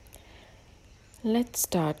Let's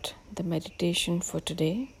start the meditation for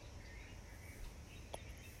today.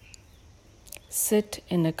 Sit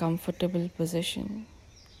in a comfortable position.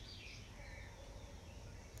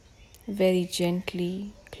 Very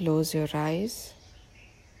gently close your eyes.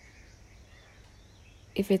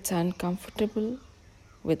 If it's uncomfortable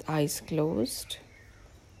with eyes closed,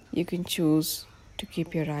 you can choose to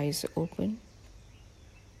keep your eyes open,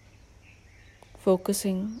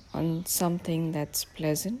 focusing on something that's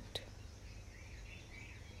pleasant.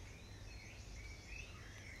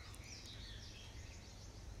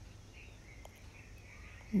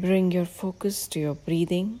 Bring your focus to your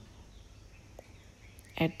breathing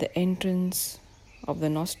at the entrance of the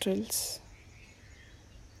nostrils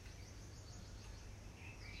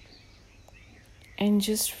and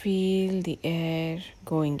just feel the air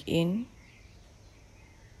going in,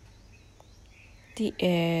 the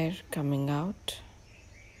air coming out.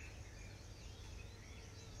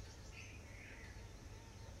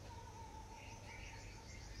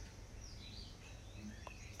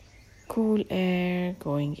 Cool air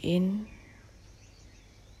going in,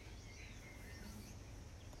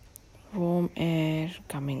 warm air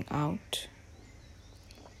coming out.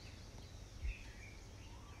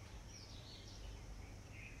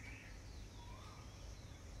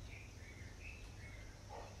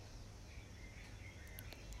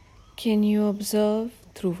 Can you observe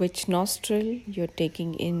through which nostril you're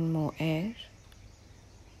taking in more air?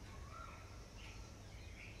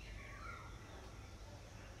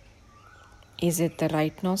 Is it the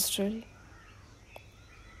right nostril?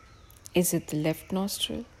 Is it the left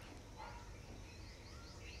nostril?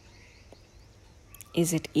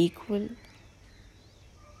 Is it equal?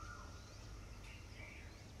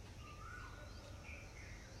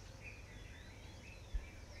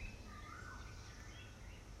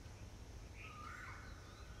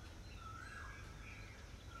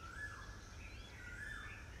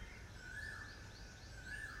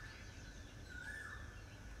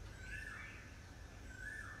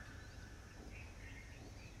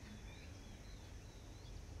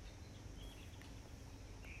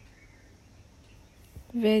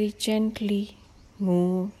 Very gently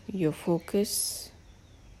move your focus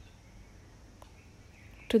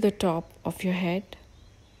to the top of your head,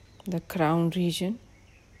 the crown region.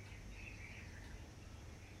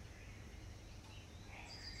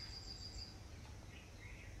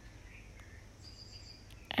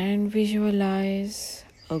 And visualize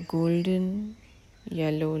a golden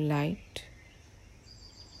yellow light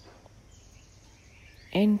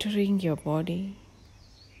entering your body,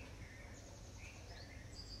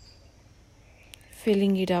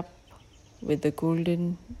 filling it up with the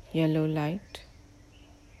golden yellow light.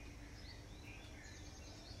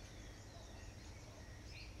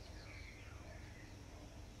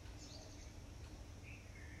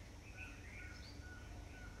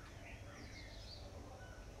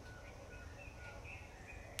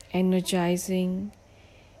 Energizing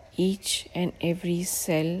each and every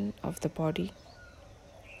cell of the body,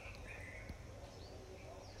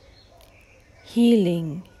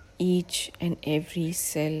 healing each and every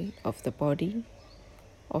cell of the body,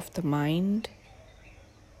 of the mind.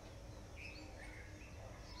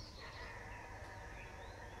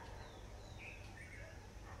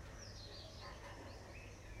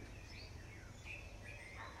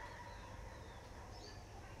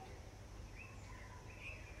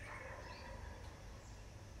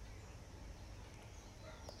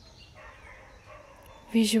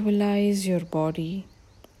 Visualize your body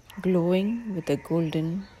glowing with a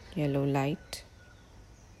golden yellow light.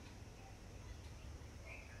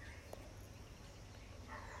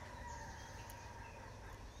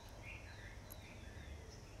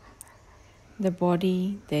 The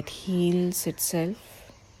body that heals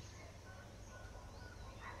itself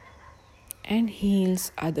and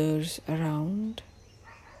heals others around.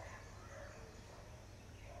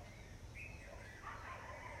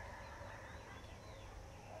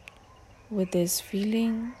 With this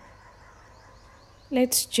feeling,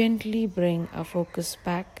 let's gently bring our focus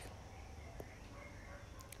back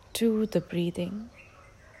to the breathing.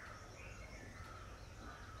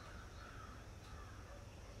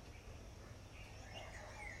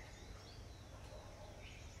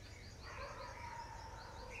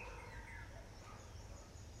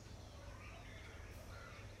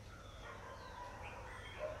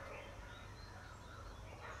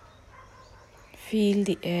 Feel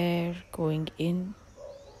the air going in,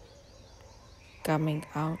 coming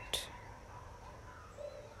out.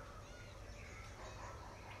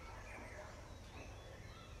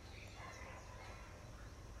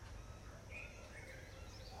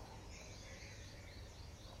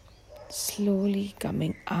 Slowly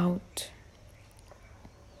coming out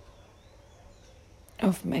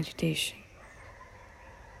of meditation.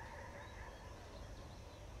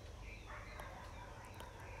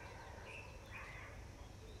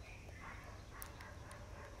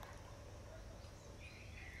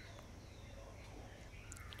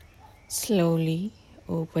 Slowly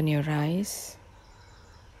open your eyes.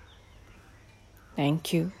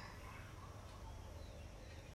 Thank you.